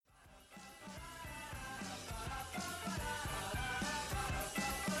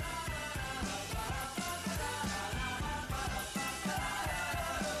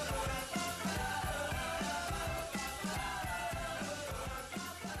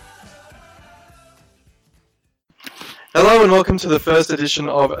Hello and welcome to the first edition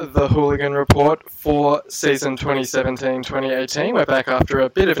of the Hooligan Report for season 2017-2018. We're back after a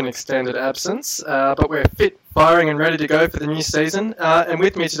bit of an extended absence, but we're fit, firing and ready to go for the new season. And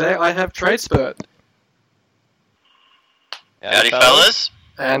with me today I have Tradespert. Howdy fellas.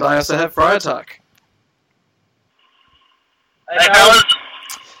 And I also have Fryer Tuck. Hey fellas.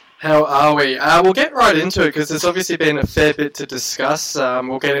 How are we? We'll get right into it because there's obviously been a fair bit to discuss.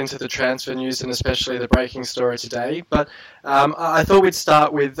 We'll get into the transfer news and especially the breaking story today. But I thought we'd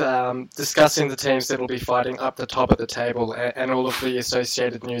start with discussing the teams that will be fighting up the top of the table and all of the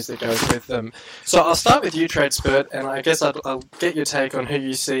associated news that goes with them. So I'll start with you, Tradespert, and I guess I'll get your take on who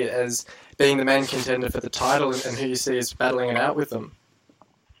you see as being the main contender for the title and who you see as battling it out with them.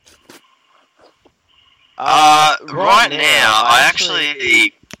 Right now, I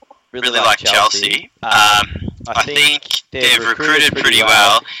actually really like Chelsea. I think they've recruited pretty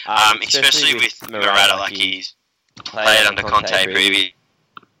well, especially with Morata, like he's played under Conte previously.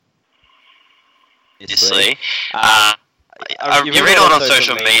 You read a lot on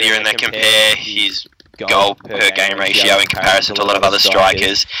social media and they compare his goal per game ratio in comparison to a lot of other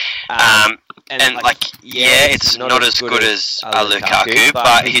strikers. And it's not as good as Lukaku,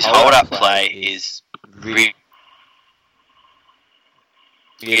 but his hold-up play is really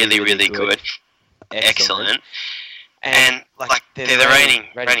good, excellent, and they're the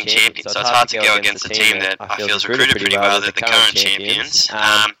reigning champions, so it's hard to go against a team that I feel is recruited pretty well. They're the current champions,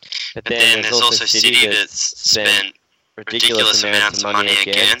 but then there's also City that's spent ridiculous amounts of money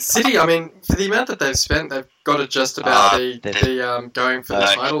again. City, I mean, for the amount that they've spent, they've got to just about be going for the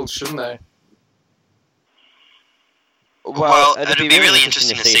title, shouldn't they? Well, it'd be really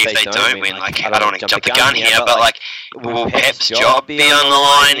interesting to see if they don't win. I don't want to jump the gun here, but will Pep's job be on the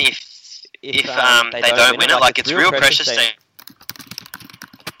line if they don't win it? It's real precious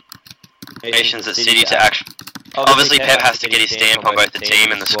stations at City to actually. Obviously, Pep has to get his stamp on both the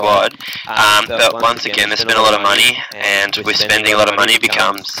team and the squad. But once again, they spend a lot of money, and with spending a lot of money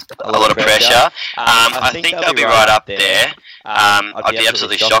becomes a lot of pressure. I think they'll be right up there. I'd be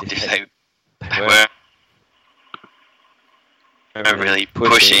absolutely shocked if they were really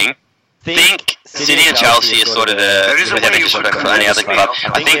pushing. I think City and Chelsea are sort of any other club.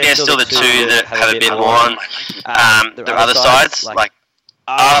 I think they're still the two that have a bit more on. The other sides, like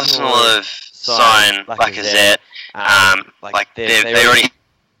Arsenal have signed Lacazette. They already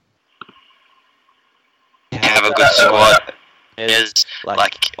have a good squad.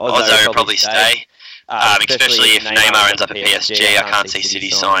 Ozzo will probably stay, especially if Neymar ends up at PSG. I can't see City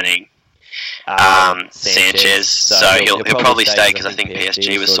signing Sanchez, so he'll probably stay because I think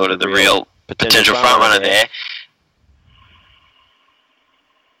PSG was sort of the real potential front runner there.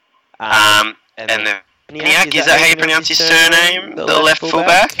 And Niak, is that how you pronounce his surname? The left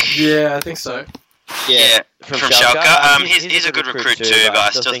fullback? Yeah, I think so. Yeah, from Schalke. He's a good recruit too, but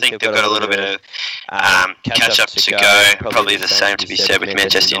I still think they've got a little bit of catch up to go. Probably the same to be said with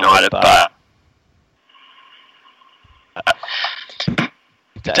Manchester United, but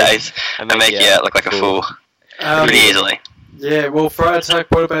days and make you out look like a fool pretty easily. Yeah, well, Fryer Tuck,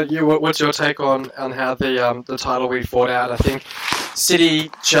 what about you? What's your take on how the title we fought out? I think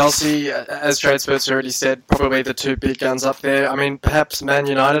City, Chelsea, as Tradespert's already said, probably the two big guns up there. I mean, perhaps Man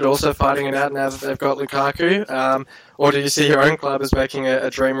United also fighting it out now that they've got Lukaku. Or do you see your own club as making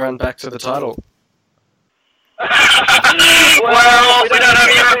a dream run back to the title? Well, we don't have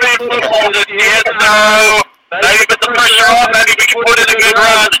European football this year, so maybe put the pressure on, maybe we can put in a good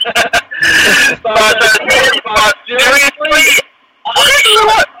run. but seriously,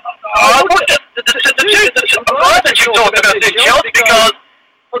 I'm glad that you talked about Chelsea because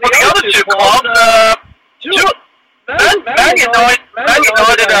for the other two clubs, Man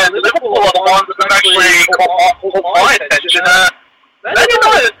United and Liverpool are the ones that have actually caught my attention. Man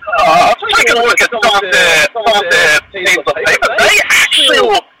United, I've taken a look at some of their teams on paper. They actually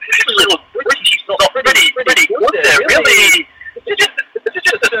look pretty good there. Really, it's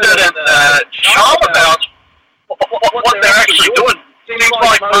just a certain charm about what they're actually doing. Seems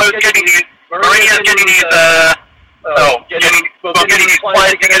like Mourinho's getting these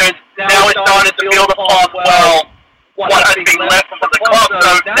players together. Now it's starting to build upon what has been left from the club. So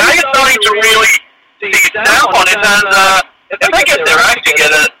now you're starting to really see stamp on it, and if they get their act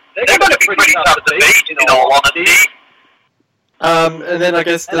together, they're going to be pretty tough to beat, in all honesty. And then I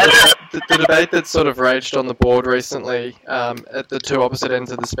guess the debate that's sort of raged on the board recently at the two opposite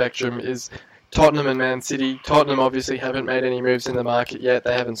ends of the spectrum is Tottenham and Man City. Tottenham obviously haven't made any moves in the market yet.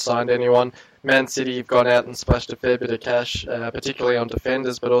 They haven't signed anyone. Man City have gone out and splashed a fair bit of cash, particularly on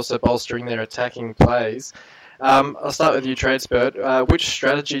defenders, but also bolstering their attacking plays. I'll start with you, Tradespert. Which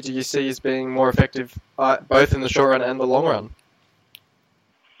strategy do you see as being more effective, both in the short run and the long run?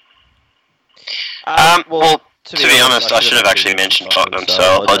 Well, to be honest, I should have actually mentioned Tottenham, so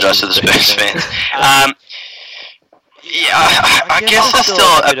I apologise to the Spurs fans. Yeah, I guess there's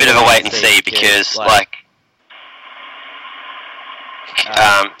still a bit of a wait and see because,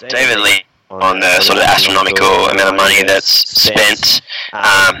 David Lee on the sort of astronomical amount of money that's spent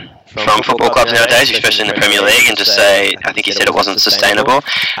from football clubs nowadays, especially in the Premier League, and just say, I think he said it wasn't sustainable.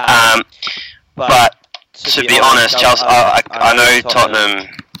 But to be honest, Chelsea, I know Tottenham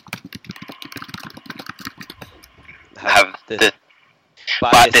have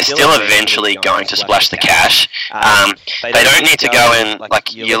but they're still eventually going to splash the cash. They don't need to go and,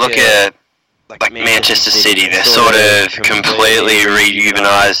 you look at Manchester City, they're sort of completely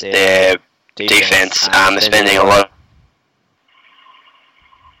rejuvenized their defense. They're spending a lot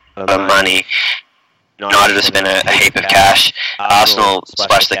of money. United have spent a heap of cash. Arsenal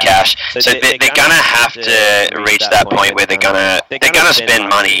splashed the cash. So they're going to have to reach that point where they're going to spend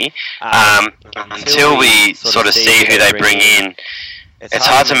money. Until we sort of see who they bring in, it's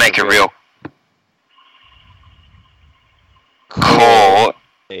hard to make a real call.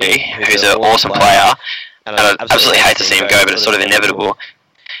 Who's an awesome player, and I absolutely hate to see him go, but it's sort of inevitable.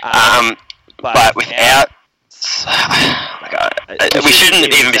 But without, we shouldn't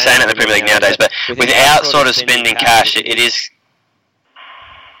even be saying it in the Premier League nowadays, but without sort of spending cash, it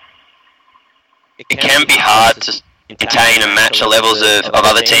can be hard to maintain and match the levels of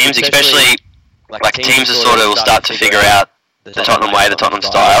other teams, especially teams that sort of will start to figure out the Tottenham way, the Tottenham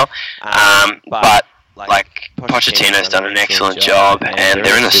style. But Pochettino's done an excellent job, and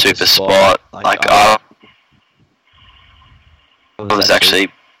they're in a super spot. I was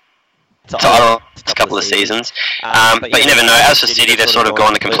actually title a couple of seasons, but you never know. As for City, they've sort of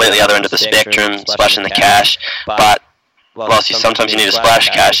gone the completely other end of the spectrum, splashing the cash. But whilst sometimes you need to splash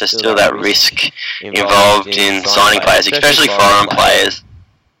cash, there's still that risk involved in signing players, especially foreign players.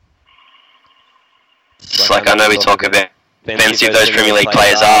 It's I know we talk about expensive those Premier League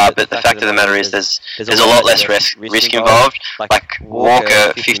players are, but the fact of the matter is there's a lot less risk involved.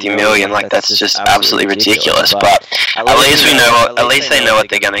 Walker, 50 million, that's just absolutely ridiculous. But at least we know, at least they know what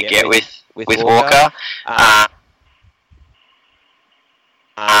they're going to get with Walker.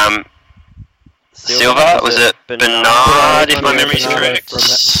 Silva, was it Bernard, if my memory's correct?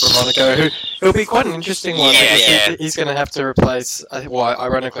 From Monaco, it'll be quite an interesting one. Yeah. He's going to have to replace,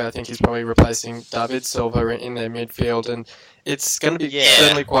 ironically, I think he's probably replacing David Silva in their midfield, and it's going to be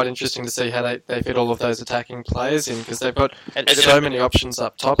certainly quite interesting to see how they fit all of those attacking players in, because they've got so many options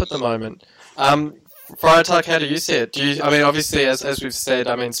up top at the moment. Fryer Tuck, how do you see it? Obviously, as we've said,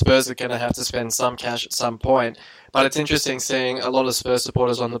 Spurs are going to have to spend some cash at some point, but it's interesting seeing a lot of Spurs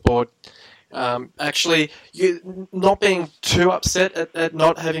supporters on the board actually you not being too upset at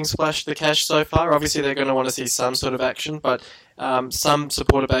not having splashed the cash so far. Obviously they're going to want to see some sort of action, but some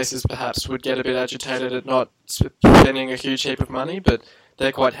supporter bases perhaps would get a bit agitated at not spending a huge heap of money, but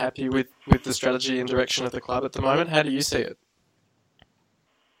they're quite happy with the strategy and direction of the club at the moment. How do you see it?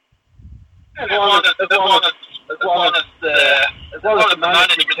 As long as the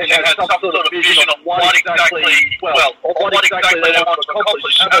management team has some sort of vision of what exactly they want to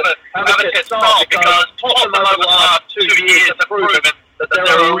accomplish, have a head start, because Tottenham over the last 2 years have proven that they're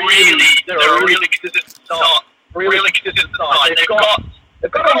a really consistent start. They've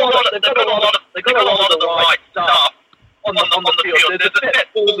got a lot of the right stuff on the field. There's a set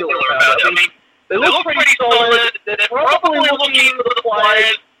formula about it. They look pretty solid. They're probably looking for the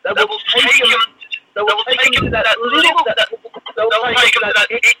players that will take them to that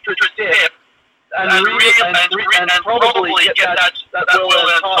extra step and probably get that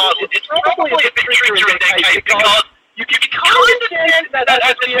well-earned title. It's probably a bit trickier in their case because you can kind of sense that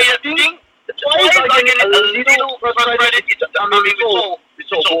atmosphere thing. The players are getting a little frustrated. We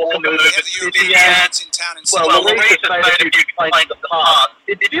saw Walker move at the City, and the Leeds have made a few complaints in the past.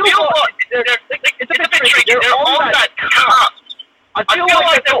 It feels like it's a bit tricky. They're on that cusp. I feel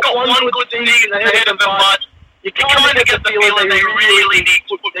like they've got one good season ahead of them, but you kind of get the feeling they really need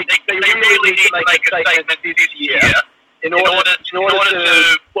to make a statement this year in order to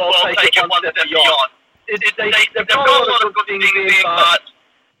take it one step beyond. They've got a lot of good things in, but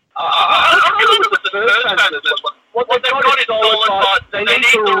I look at the Spurs fans. What they've got is solid, but they need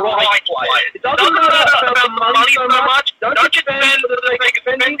the right players. It doesn't matter about the money so much. Don't spend for the sake of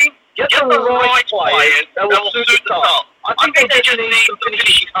spending. Get the right players that will suit the club. I think they just need some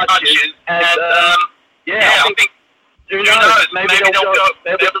finishing touches, and I think who knows? Maybe they'll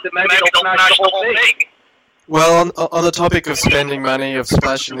smash the whole thing. Well, on the topic of spending money, of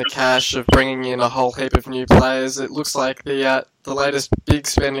splashing the cash, of bringing in a whole heap of new players, it looks like the latest big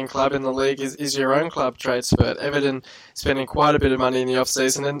spending club in the league is your own club, Tradespert. Everton spending quite a bit of money in the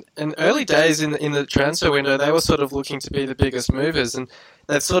off-season. And in early days in the transfer window, they were sort of looking to be the biggest movers. And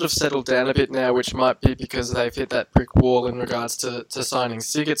they've sort of settled down a bit now, which might be because they've hit that brick wall in regards to signing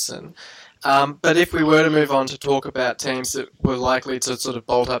Sigurdsson. But if we were to move on to talk about teams that were likely to sort of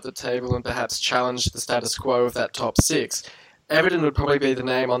bolt up the table and perhaps challenge the status quo of that top six, Everton would probably be the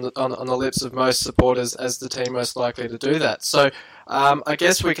name on the lips of most supporters as the team most likely to do that. So I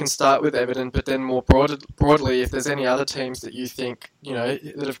guess we can start with Everton, but then more broadly, if there's any other teams that you think,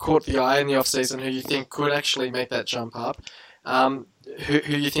 that have caught the eye in the off-season who you think could actually make that jump up, who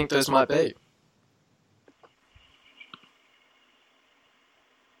you think those might be?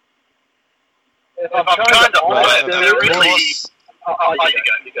 If I'm trying to honest, they're really...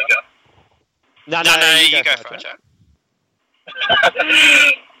 You go. No, you go for it, Joe.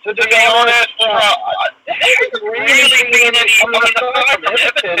 To be honest, there's really been any... I mean, aside from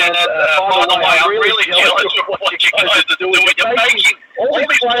Everton, and by the way, I'm really jealous of what you guys are doing. You're making all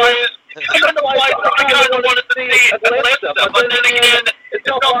these players... Even the players that I guys wanted to see at Leicester, but then again, it's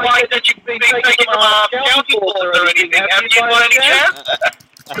not like that you've been taking them county balls or anything. Have you by any chance?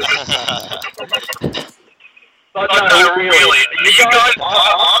 But no, really. You guys,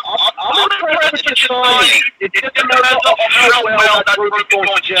 I'm impressed with your signing. It just depends on how well that group is going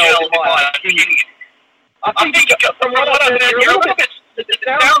to gel, in my opinion. I think from what I've heard, it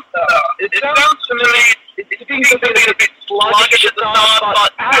sounds to me, it seems to be a bit sluggish at the start,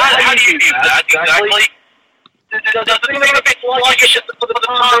 but how do you view that exactly? Does it seem a bit sluggish for the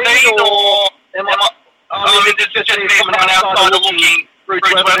time being, or I mean, it's just me from an outsider looking through to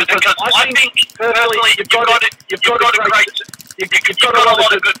Everton, because I think personally you've got a lot of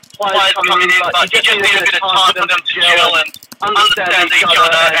good players coming in, but you just need a bit of time for them to gel and understand each other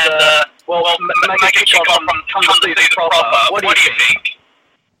and make a kick off and come to see the proper. What do you think?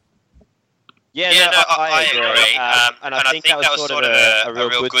 Yeah, I agree. And I think that was sort of a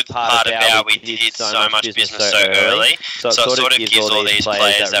real good part of how we did so much business so early. So it sort of gives all these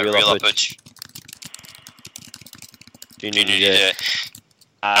players that real opportunity to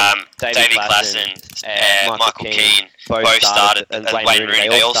David Klassen and Michael Keane both started, and Wayne Rooney,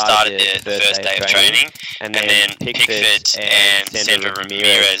 they all started their first day of training, and then Pickford and Sandro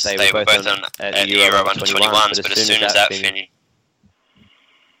Ramirez, they were both on at Euro Under-21s, but as soon as that finished,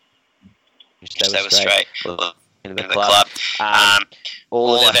 they were straight in the club.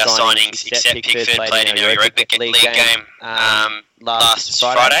 All of our signings, except Pickford, played in a Europa League game last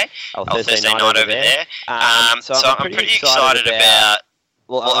Friday, or Thursday night over there. So I'm pretty excited about...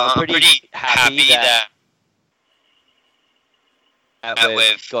 Well, I'm pretty happy that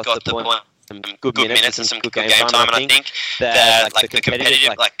we've got the point, some good minutes and some good game time, and I think that like the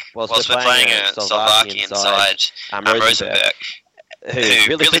competitive, whilst we're playing a Slovakian side, Rosenberg, who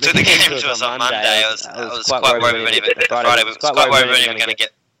really took the game to us on Monday. I was quite worried Friday. Was quite worried we were going to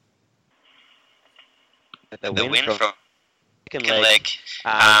get the win from second leg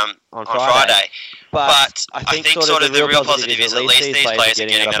on Friday. But I think sort of the real positive is at least these players are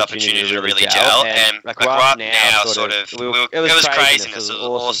getting that opportunity to really gel. And right now, sort of, it was craziness. It was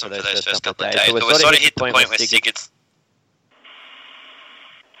awesome for those first couple of days. But we sort of hit the point where Sigurdsson,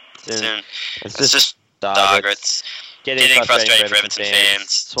 it's just targets. Getting frustrating for Everton fans.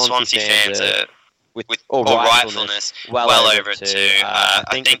 Swansea fans are, with all rightfulness, well over it too. I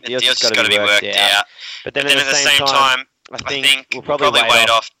think the deal's just got to be worked out. But then at the same time, I think we'll probably wait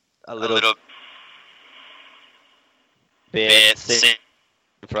off a little bit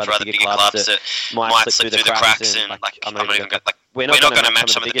for other bigger clubs that might slip through the cracks, and I'm not even going to... We're not going to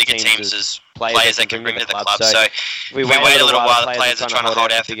match some of the bigger teams as players they can bring to the club. So if we wait a little while, the players are trying to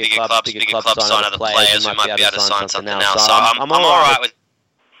hold out for bigger clubs sign other players who might be able to sign something else. So I'm all right with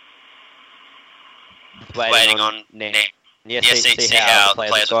waiting on next. See how the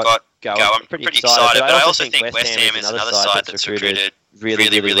players have got go. I'm pretty excited, but I also think West Ham is another side that's recruited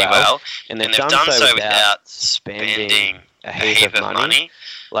really well, and they've done so without spending a heap of money.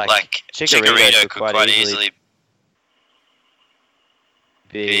 Like Chicharito could quite easily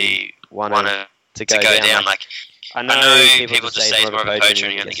be one to go down. Like, I know people just say he's more of a poacher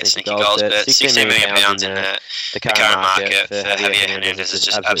and you're going to get sneaky goals, but £16 million in the current market for Javier Hernandez is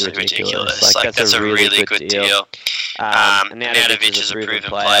just absolutely ridiculous. Like, that's a really good deal. Arnautovic is a proven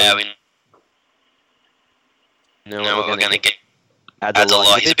player. We're going to get adds a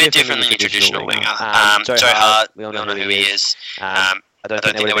lot. He's a bit different than your traditional winger. Joe Hart, we all know who he is. I don't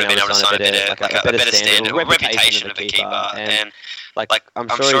think they would have been able to sign a better standard, or reputation of a keeper. And Like I'm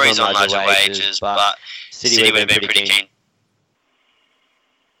sure he's on larger wages, but City would have been pretty keen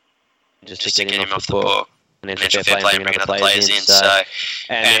just to get him off the book. And then fair play and bring other players in. So,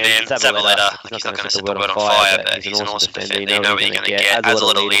 and then Zabaleta, he's not going to set the world on fire, but he's an awesome defender. You know what you're going to get. Adds a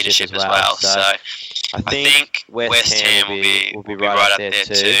lot of leadership as well. So I think West Ham will be right up there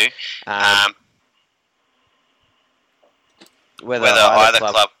too. Whether either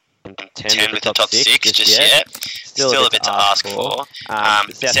club can contend with the top 6 just yet, still a bit to ask for.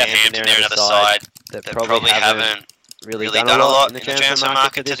 Southampton, they're another side that probably haven't really done a lot in the transfer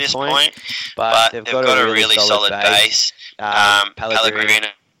market to this point, but they've got a really solid base. Pellegrino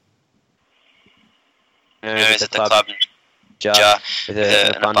knows at the club with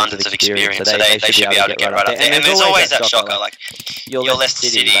an abundance of experience, so they should be able to get right up there. And there's always that shocker, like you're Leicester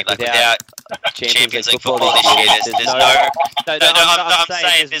City, like without Champions League football this year, I'm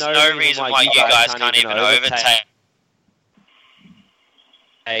saying there's no reason why you guys can't even overtake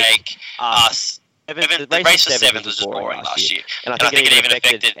us. The race for 7th was just boring last year. And I think it even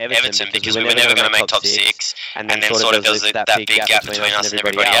affected Everton because we were never going to make top 6, and then sort of there was that big gap between us and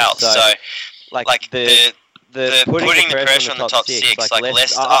everybody else. So, like, the putting the pressure on the top 6, like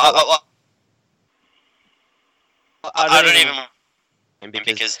Leicester, I don't even...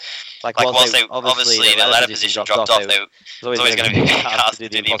 Because, like, whilst they obviously their ladder position dropped off, there was always going to be a cast to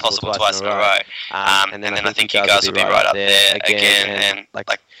do the impossible twice in a row. And then I think you guys will be right up there again. And, like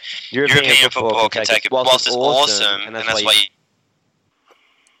European football can take it, whilst it's awesome, and that's why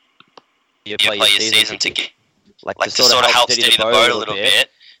you play your season to get, like to sort of help steady the boat a little bit,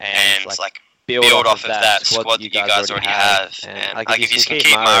 and like build off of that squad that you guys already have. And like if you can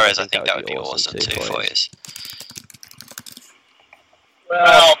keep Mahrez, I think that would be awesome too for you.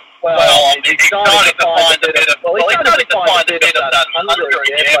 Well, he's starting to find a bit of that hunger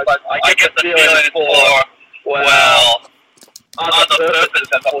again, but I get the feeling for, well, other purposes,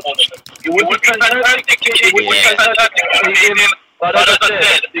 unfortunately. It would be fantastic to keep him, but as I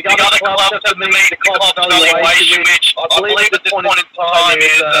said, the other clubs have to meet the club's valuation, which I believe at this point in time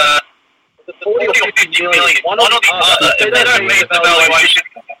is 40 or 50 million. One or the other. If they don't meet the valuation,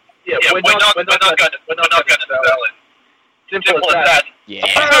 we're not going to sell it. Simple as that.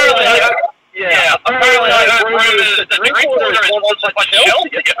 Apparently I heard rumors that Drinkwater is wanted by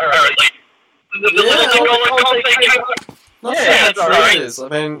Chelsea, apparently. Not sure how true it is. I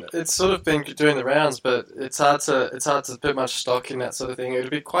mean, it's sort of been doing the rounds, but it's hard to put much stock in that sort of thing. It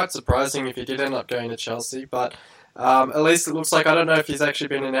would be quite surprising if he did end up going to Chelsea, but at least it looks like, I don't know if he's actually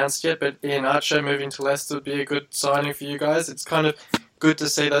been announced yet, but Ian Archer moving to Leicester would be a good signing for you guys. It's kind of good to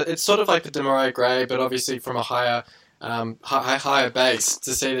see that. It's sort of like the Demarai Gray, but obviously from a higher base,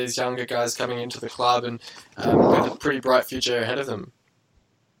 to see these younger guys coming into the club and with a pretty bright future ahead of them.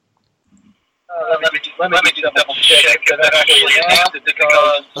 Let me just double check that actually announced it,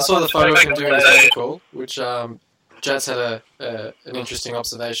 because I saw the photo of him doing his medical, which Jats had an interesting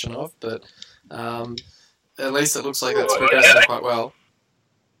observation of, but at least it looks like that's progressing quite well.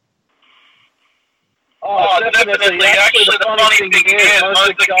 Oh, definitely. Actually, the funny thing is, most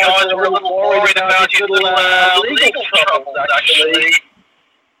of the guys are a little worried about his little legal troubles, actually.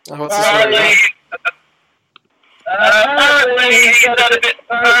 What's the story? Apparently, he's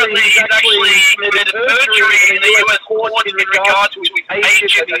actually committed perjury in the US court in regard to his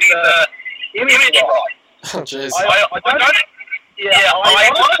agent and his image rights. Oh, jeez. I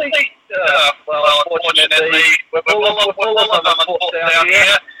honestly, unfortunately, we're full of them down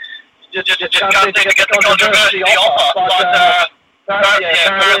here. Just can't seem to get the controversy off, but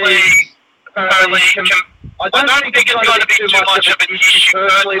apparently, I don't think it's going to be too much of an issue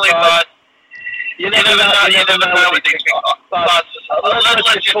personally, but you never know with things. But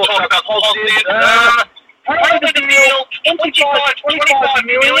let's just talk about positives. Apparently the deal, 25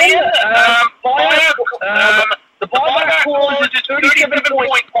 million, the buyback clause is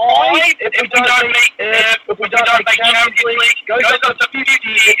 37.5 if we don't make Champions League. Goes up to 50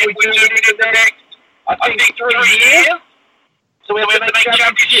 if we do it in the next, I think, 3 years. So we have to make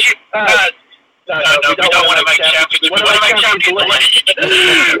Championship. No, we don't want to make Champions League. We want to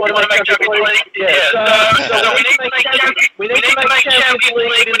make Champions League. Yeah. So we need to make Champions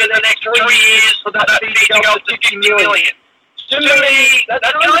League within the next 3 years for that fee to go to 50 million. To me, that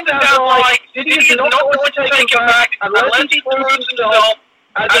kind of sounds like City is not going to take him back unless he proves himself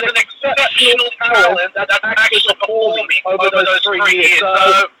as an exceptional talent that's actually performing over those 3 years.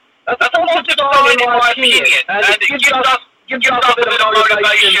 So that's a positive sign in my opinion, and it gives us a bit of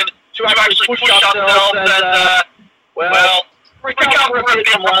motivation to actually push ourselves and, recover a bit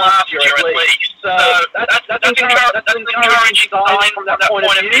from last year at least. So that's an encouraging sign from that point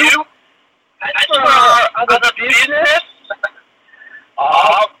of view. As for our other business,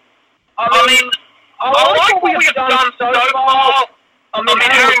 I mean, I like what we've done so far. I mean,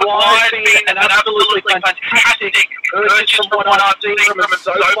 Harry Maguire's been an absolutely fantastic purchase from what I've seen from him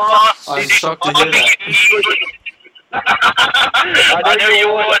so far. I'm shocked to hear that. I know you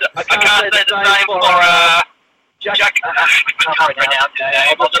would. I can't say the same for Jack. I can't pronounce his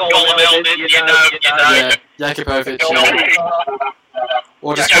name. I'll just call him Elvin. You know. Yeah, Jakubovic.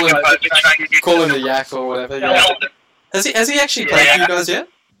 Or just call him the Yak or whatever. Yeah. Has he actually played for you guys yet?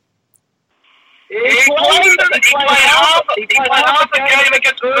 He played half a game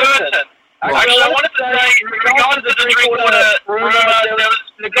against Burton. Actually, I wanted to say, in regards to the three-quarter rumour, there was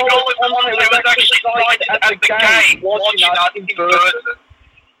the goal was actually signed at the game, watching us in Burton.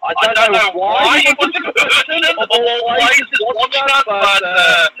 I don't know why he was in Burton, of all places watching us, but,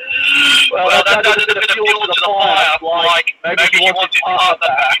 well, that added a bit of fuel to the fire, like, maybe he wants his partner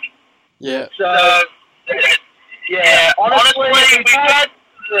back. Yeah. So, yeah, honestly, we've had...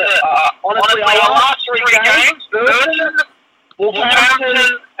 honestly, our last three games, Burton,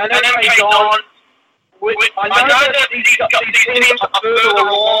 Wolverhampton, and MK Dons, I know that these teams are further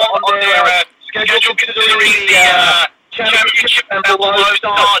along on their schedule considering the championship and below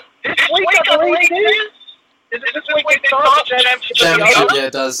start. This week, I believe it is. Is it this week we start the championship? Championship, yeah,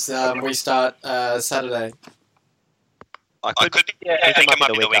 it does. We start Saturday. I think it might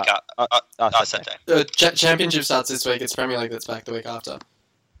be the week after Saturday. Championship starts this week. It's Premier League that's back the week after.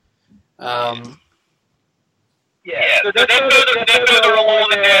 Yeah, so they're further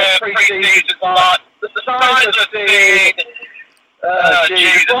along in their pre-season, but the signs are saying,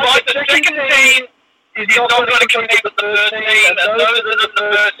 like the second team is not going to compete with the third team, and those in the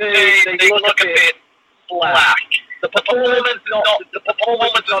third team, they look a bit slack. The performance is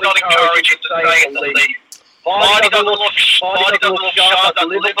not encouraging, to say the least. Vardy doesn't look sharp. The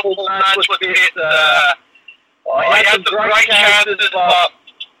Liverpool match was a bit, he had some great chances, but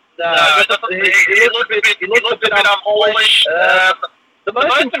he looks a bit unpolished. The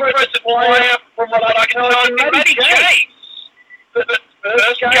most impressive player, from what I can tell, is Matty James.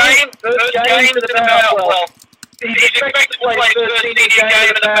 First game in about, well, he's expected to play 13 game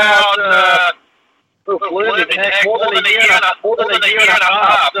in about, more than a year and a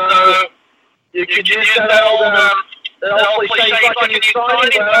half. So you can just tell that hopefully seems like a new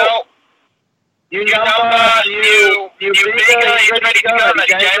signing. Well, new number, new bigger, he's ready to go at the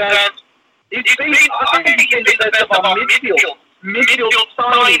game, and I think he's been the best of our midfield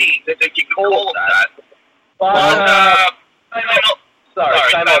signings, if you call it that. But,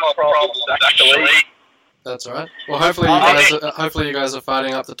 same old problems, actually. That's alright. Well, hopefully you guys are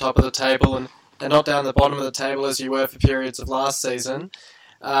fighting up the top of the table and not down the bottom of the table as you were for periods of last season.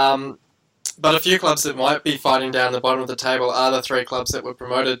 But a few clubs that might be fighting down the bottom of the table are the three clubs that were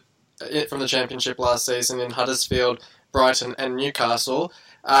promoted from the Championship last season in Huddersfield, Brighton and Newcastle.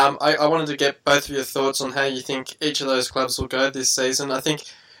 I wanted to get both of your thoughts on how you think each of those clubs will go this season. I think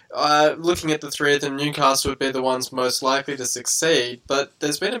looking at the three of them, Newcastle would be the ones most likely to succeed, but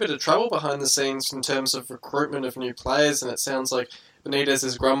there's been a bit of trouble behind the scenes in terms of recruitment of new players, and it sounds like Benitez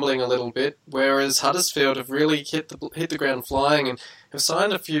is grumbling a little bit, whereas Huddersfield have really hit the ground flying and have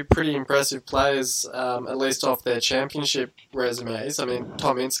signed a few pretty impressive players, at least off their championship resumes. I mean,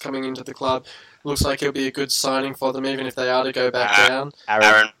 Tom Ince coming into the club looks like he'll be a good signing for them, even if they are to go back down.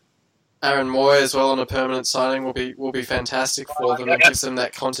 Aaron Moy as well on a permanent signing will be fantastic for them and gives them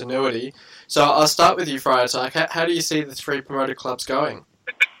that continuity. So I'll start with you, Fryer Tuck. How do you see the three promoted clubs going?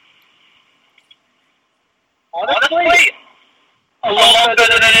 Honestly, a lot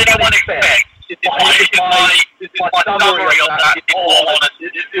better than anyone expects. It's my summary of that, in all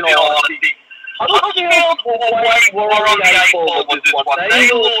honesty. Huddersfield were on the A-ball with this one. They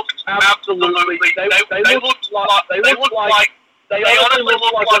looked absolutely, they looked like they honestly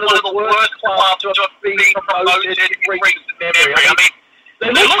look like one of the worst clubs to have been promoted in recent memory. I mean,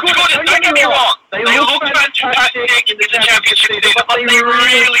 they look good, don't get me wrong. They look fantastic in the championship, but they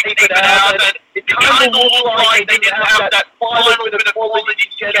really didn't it out. And it kind of looked like they didn't have that final bit of quality to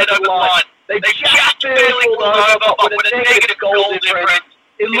get over the line. They just barely pulled over, but with a negative goal difference,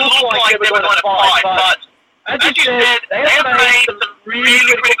 it looked like they were going to fight. But as you said, they have made some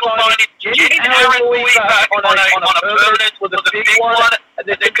really good signings. Getting Aaron Boyd back on a permanent was a big one, and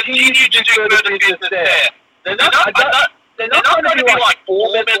they continue to do further business there. They're not going to be like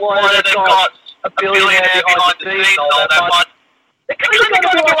Bournemouth, where they've got a billionaire behind the scenes and all that, but they're kind of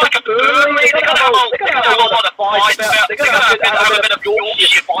going to be like a Burnley. They're going to have a lot of fights about. They're going to have a bit of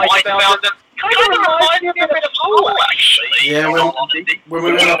Yorkshire fights about them. Kind kind of reminds me a bit of Hull, actually. Yeah, when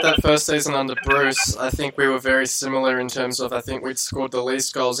we went up that first season under Bruce, I think we were very similar in terms of, I think we'd scored the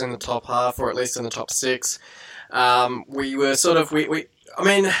least goals in the top half, or at least in the top six. We were sort of, I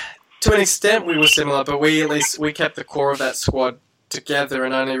mean, to an extent we were similar, but we kept the core of that squad together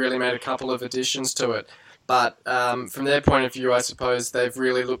and only really made a couple of additions to it. But from their point of view, I suppose they've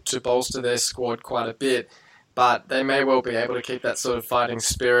really looked to bolster their squad quite a bit. But they may well be able to keep that sort of fighting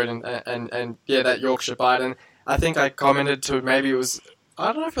spirit and that Yorkshire bite. And I think I commented to maybe it was,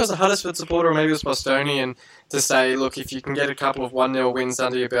 I don't know if it was a Huddersfield supporter or maybe it was Bostonian, to say, look, if you can get a couple of 1-0 wins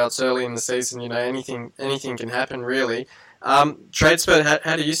under your belts early in the season, you know, anything can happen, really. Tradespert,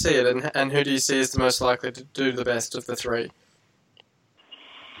 how do you see it, and who do you see as the most likely to do the best of the three?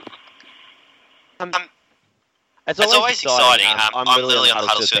 It's always exciting. I'm literally on the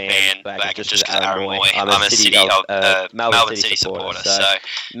Huddersfield bandwagon just because of Aaron Moy. I'm a Melbourne City supporter, so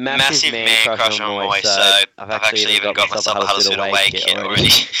massive man crush on Moy. So I've actually even got myself a Huddersfield away kit already.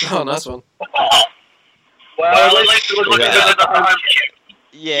 Oh, nice one. Well, at least we're looking at the home kit.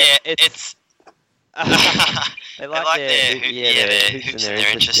 Yeah, it's... they like their hoops and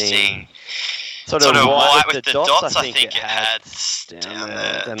their interesting... Sort of white with the dots, I think it had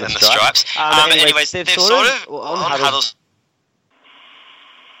down the stripes. Anyways, they've sort of, on Huddersfield,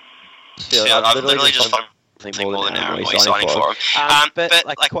 I've literally just something more than Aaron Moy signing for him. But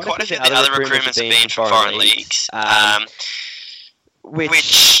like quite a few other recruitments have been from foreign leagues,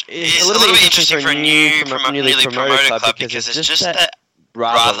 which is a little bit interesting for a newly promoted club because it's just that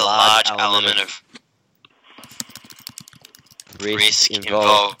rather large element of risk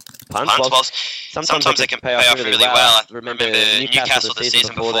involved. Punch. Sometimes they can pay off really well. I remember Newcastle the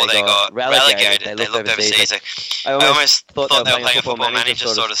season before they got relegated. They looked overseas. I almost thought they were playing a football manager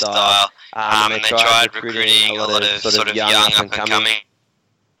sort of style. And they tried recruiting a lot of sort of young up-and-coming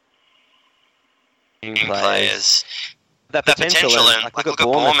players. That potential, and like look at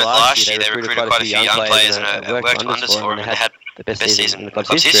Bournemouth last year, they recruited quite a few young players and it worked wonders for them, and they had the best season in the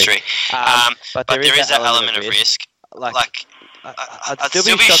club's history. But there is that element of risk. Like, I'd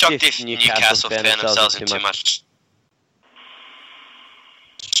still be shocked if Newcastle found themselves in too much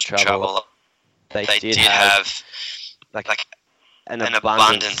trouble. They did have like an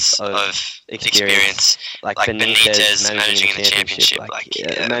abundance of experience, like Benitez managing in the Championship, like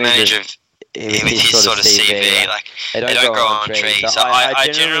a manager with his sort of CV, like they don't grow on trees. So I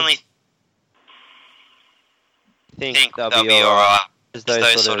generally think they'll be alright. There's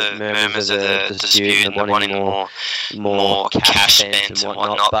those sort of murmurs of the dispute and wanting more cash spent and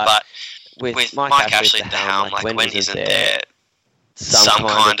whatnot, but with Mike Ashley at the helm, like when isn't there some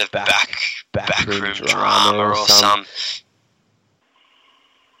kind of backroom drama or some...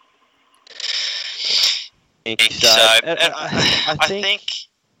 I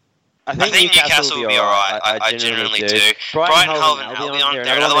think Newcastle will be alright. I genuinely do. Brighton, Hove and Albion,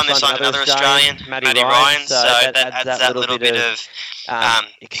 they're another one. They signed another Australian, Matty Ryan, so that adds that little bit of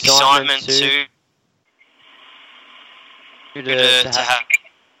excitement to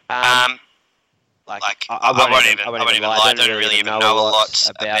have. Like I won't even lie. I don't really even know a lot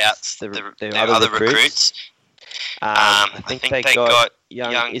about the other recruits. I think they got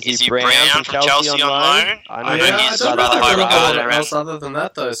young Izzy Brown from Chelsea on loan. I know he's rather high regarded else other than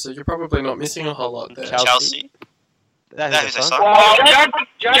that, though, so you're probably not missing a whole lot there. Chelsea? That is a son. Well,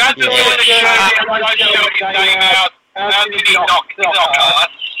 Jack doing a show going out. How did he knock us?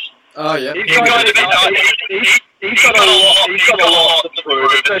 Oh, yeah. He's got a lot to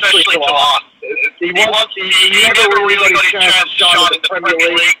prove, especially to us. He never really got his chance to shine in the Premier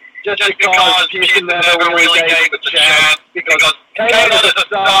League. Just because Pearson never really gave it a chance, because came out at the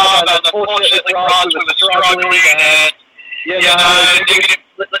start, and unfortunately for us, we were struggling, and,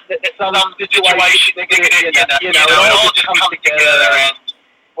 some situation, it all just comes together, and,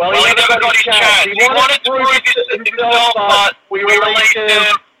 well, he never got his chance. He wanted to prove himself, but we released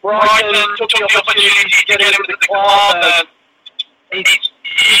him. Brighton took the opportunity to get him to the club, and he's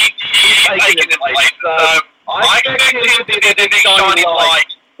taken it late, so I expect him to be the big shining light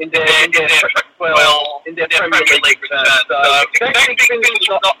in their Premier League return. So expect big things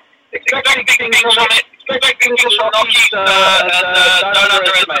from it. Expect things from Nockies, and don't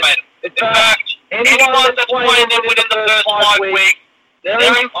underestimate it. In fact, anyone that's playing them within the first 5 weeks, I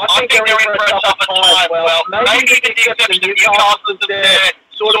think they're in for a tougher time. Well, maybe the exception of Newcastle, they're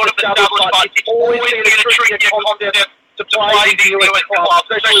sort of established, but it's always been a tricky concept to play these US clubs,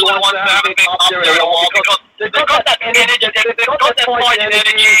 especially the ones that haven't been up there in a while, because they've got that energy, they've got that fighting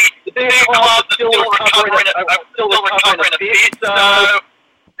energy. The big clubs are still recovering a bit, so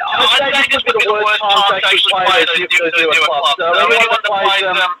I'd say this is the worst time to actually play those US clubs. So anyone that plays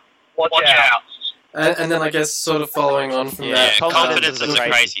them, watch out. And then I guess sort of following on from that... confidence is a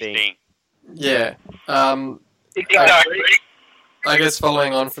crazy thing. Yeah. Exactly. I guess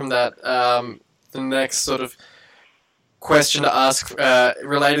following on from that, the next sort of question to ask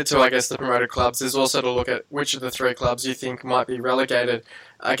related to, I guess, the promoted clubs is also to look at which of the 3 clubs you think might be relegated.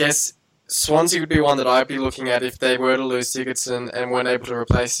 I guess Swansea would be one that I'd be looking at if they were to lose Sigurdsson and weren't able to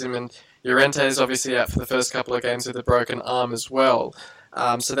replace him. And Llorente is obviously out for the first couple of games with a broken arm as well.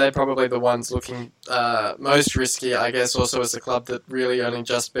 So they're probably the ones looking most risky, I guess, also as a club that really only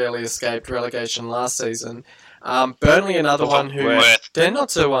just barely escaped relegation last season. Burnley, another one who they're not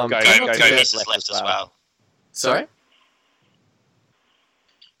to Gomez left as well. Sorry.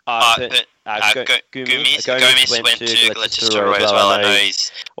 Gomez went to Galatasaray as well. I know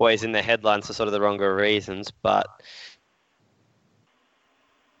he's always in the headlines for sort of the wronger reasons, but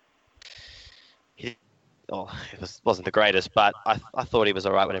it wasn't the greatest. But I thought he was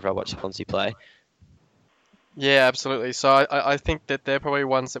all right whenever I watched Swansea play. Yeah, absolutely. So I think that they're probably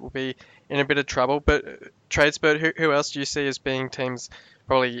ones that will be in a bit of trouble. But Tradespert, who else do you see as being teams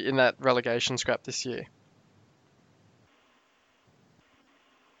probably in that relegation scrap this year?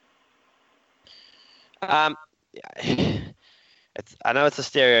 I know it's a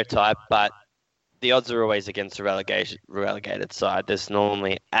stereotype, but the odds are always against a relegated side. There's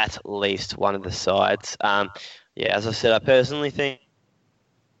normally at least one of the sides. As I said, I personally think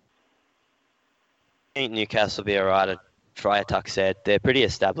Newcastle will be alright. Fryer Tuck said they're pretty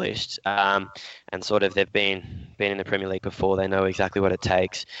established, and sort of they've been in the Premier League before. They know exactly what it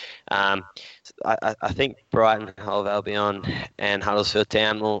takes. I think Brighton, Hove Albion, and Huddersfield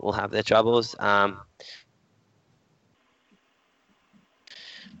Town will have their troubles.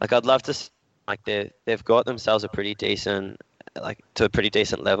 I'd love to they've got themselves a pretty decent to a pretty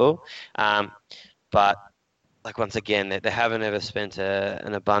decent level, but once again they haven't ever spent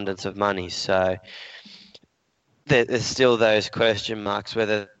an abundance of money, so there's still those question marks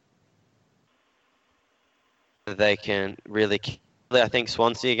whether they can really. I think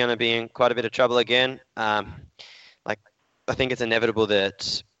Swansea are going to be in quite a bit of trouble again. I think it's inevitable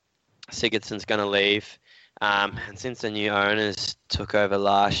that Sigurdsson's going to leave. And since the new owners took over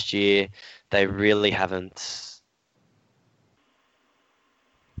last year, they really haven't.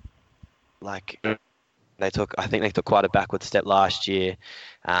 I think they took quite a backward step last year.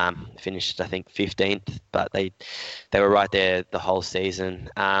 Finished, I think, 15th, but they were right there the whole season.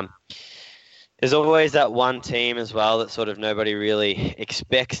 There's always that one team as well that sort of nobody really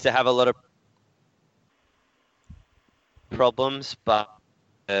expects to have a lot of problems, but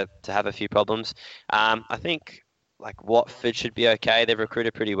to have a few problems. I think Watford should be okay. They've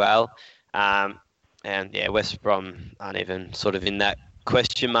recruited pretty well. West Brom aren't even sort of in that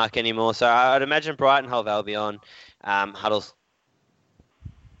question mark anymore. So I'd imagine Brighton, Hove Albion, Huddersfield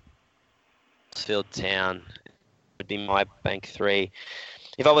Town would be my bank 3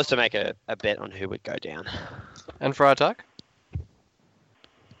 if I was to make a bet on who would go down. And Fryer Tuck?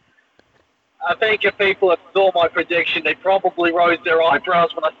 I think if people have saw my prediction, they probably raised their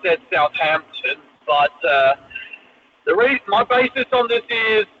eyebrows when I said Southampton. But my basis on this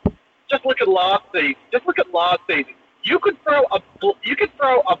is just look at last season. You could throw a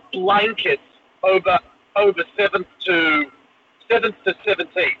blanket over 7th to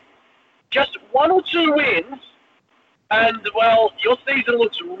 17. Just 1 or 2 wins, and your season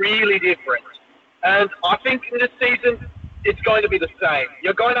looks really different. And I think in this season it's going to be the same.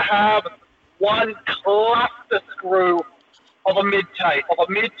 You're going to have one cluster screw of a mid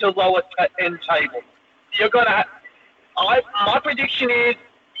to lower end table. You're going to have, my prediction is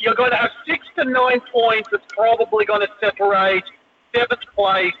you're going to have 6 to 9 points that's probably going to separate 7th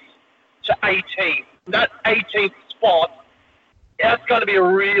place to 18th. That 18th spot, that's going to be a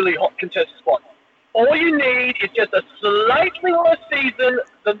really hot contested spot. All you need is just a slightly worse season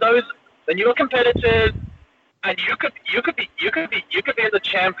than your competitors, and you could be in the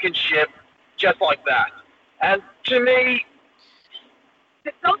championship just like that. And to me,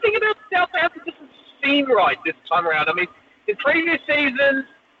 there's something about Southampton that doesn't seem right this time around. I mean, in previous seasons,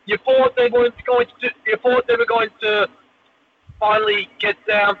 you thought they were going to finally get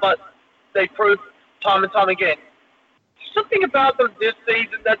down, but they proved time and time again. Something about them this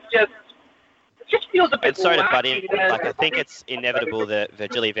season it just feels a bit. It's sorry to butt in. I think it's inevitable that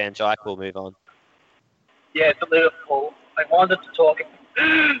Virgil van Dijk will move on. Yeah, to Liverpool. I wanted to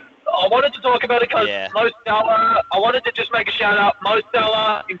talk about it because Mo Salah. I wanted to just make a shout out. Mo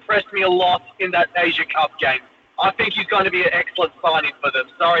Salah impressed me a lot in that Asia Cup game. I think he's going to be an excellent signing for them.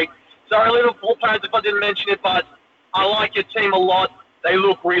 Sorry, Liverpool fans, if I didn't mention it, but I like your team a lot. They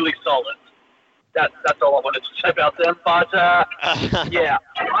look really solid. That's all I wanted to say about them. But yeah.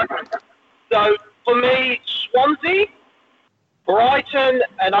 So For me, Swansea, Brighton,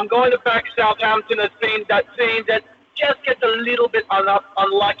 and I'm going to back Southampton as being that team that just gets a little bit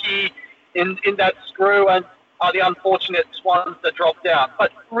unlucky in that screw and are the unfortunate ones that drop down.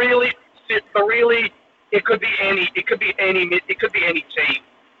 But really, it could be any team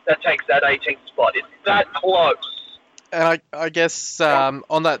that takes that 18th spot. It's that close. And I guess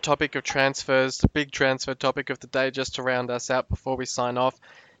on that topic of transfers, the big transfer topic of the day, just to round us out before we sign off,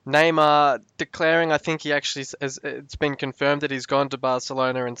 Neymar declaring, I think he actually it's been confirmed that he's gone to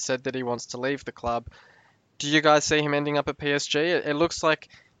Barcelona and said that he wants to leave the club. Do you guys see him ending up at PSG? It looks like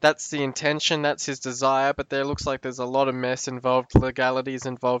that's the intention, that's his desire, but there looks like there's a lot of mess involved, legalities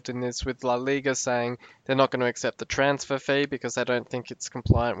involved in this, with La Liga saying they're not going to accept the transfer fee because they don't think it's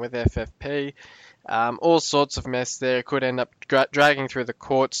compliant with FFP. All sorts of mess there. Could end up dragging through the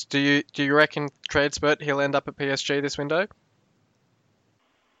courts. Do you reckon, Tradespert, he'll end up at PSG this window?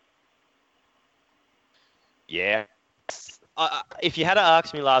 Yeah. If you had to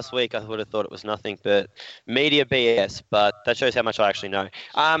ask me last week, I would have thought it was nothing but media BS, but that shows how much I actually know.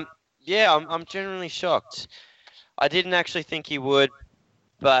 Yeah, I'm generally shocked. I didn't actually think he would,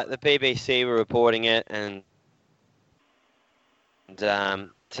 but the BBC were reporting it, and today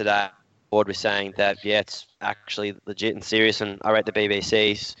the board was saying that, yeah, it's actually legit and serious, and I rate the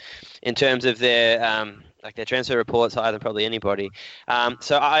BBC's in terms of their transfer reports higher than probably anybody.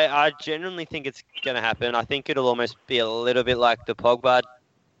 So I genuinely think it's going to happen. I think it'll almost be a little bit like the Pogba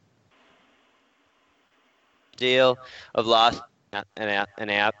deal of last out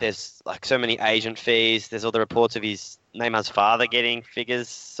and out. There's like so many agent fees. There's all the reports of Neymar's father getting figures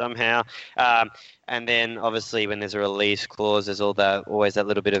somehow. And then obviously when there's a release clause, there's always that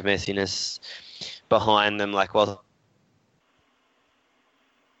little bit of messiness behind them. Like, well,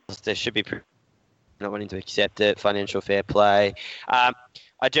 there should be not wanting to accept it, financial fair play.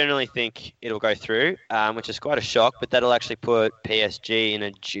 I generally think it'll go through, which is quite a shock, but that'll actually put PSG in a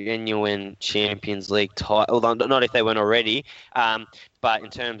genuine Champions League title. Not if they weren't already, but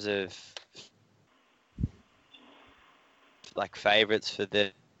in terms of like favourites for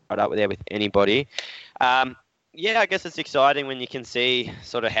the right up there with anybody. Yeah, I guess it's exciting when you can see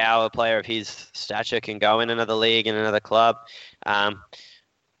sort of how a player of his stature can go in another league, in another club.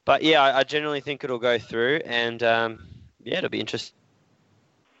 But yeah, I generally think it'll go through, and yeah, it'll be interesting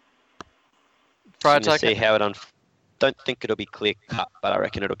to see how it unfolds. Don't think it'll be clear cut, but I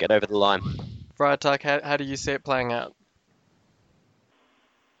reckon it'll get over the line. Fryer Tuck, how do you see it playing out?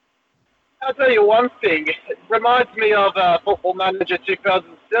 I'll tell you one thing. It reminds me of Football Manager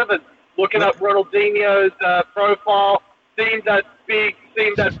 2007. Looking up Ronaldinho's profile, seeing that big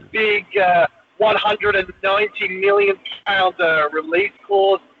 190 million pound release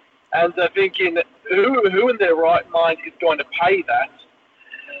clause, and thinking, who in their right mind is going to pay that?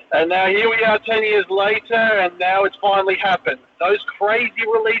 And now here we are 10 years later, and now it's finally happened. Those crazy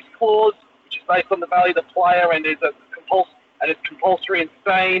release clause, which is based on the value of the player and is compulsory in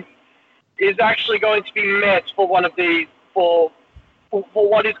Spain, is actually going to be met for one of these, for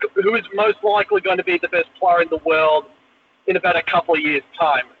who is most likely going to be the best player in the world in about a couple of years'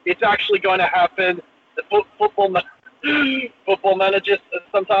 time. It's actually going to happen. The football manager,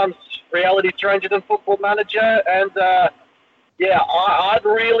 sometimes reality stranger than Football Manager, and yeah, I'd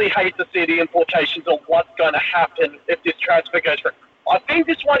really hate to see the implications of what's going to happen if this transfer goes through. I think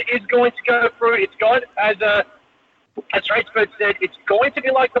this one is going to go through. It's going, as Tradespert said, it's going to be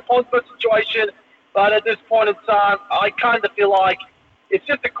like the Pogba situation, but at this point in time, I kind of feel like it's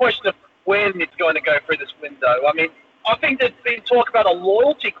just a question of when it's going to go through this window. I mean, I think there's been talk about a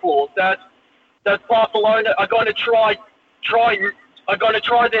loyalty clause that Barcelona are going to try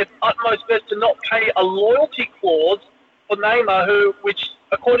their utmost best to not pay a loyalty clause for Neymar, which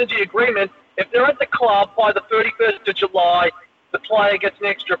according to the agreement, if they're at the club by the 31st of July, the player gets an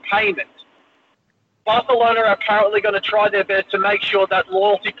extra payment. Barcelona are apparently going to try their best to make sure that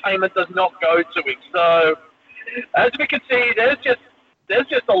loyalty payment does not go to him. So, as we can see, there's just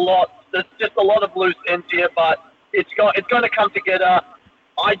a lot of loose ends here, but it's going to come together.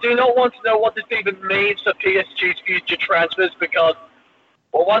 I do not want to know what this even means for PSG's future transfers because,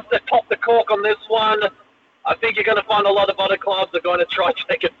 well, once they pop the cork on this one, I think you're going to find a lot of other clubs are going to try to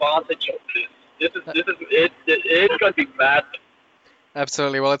take advantage of this. It's going to be bad.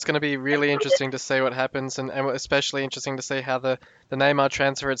 Absolutely. Well, it's going to be really interesting to see what happens, and especially interesting to see how the Neymar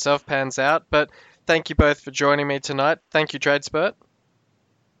transfer itself pans out. But thank you both for joining me tonight. Thank you, Tradespert.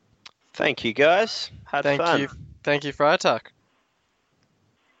 Thank you, guys. Had fun. Thank you, Fryer Tuck.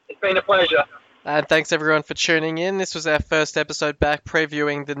 It's been a pleasure. And thanks everyone for tuning in. This was our first episode back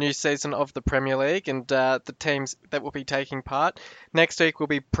previewing the new season of the Premier League and the teams that will be taking part. Next week we'll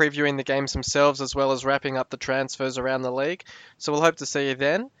be previewing the games themselves as well as wrapping up the transfers around the league. So we'll hope to see you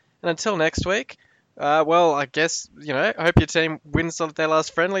then. And until next week, well, I guess, I hope your team wins their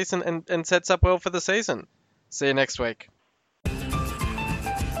last friendlies and sets up well for the season. See you next week.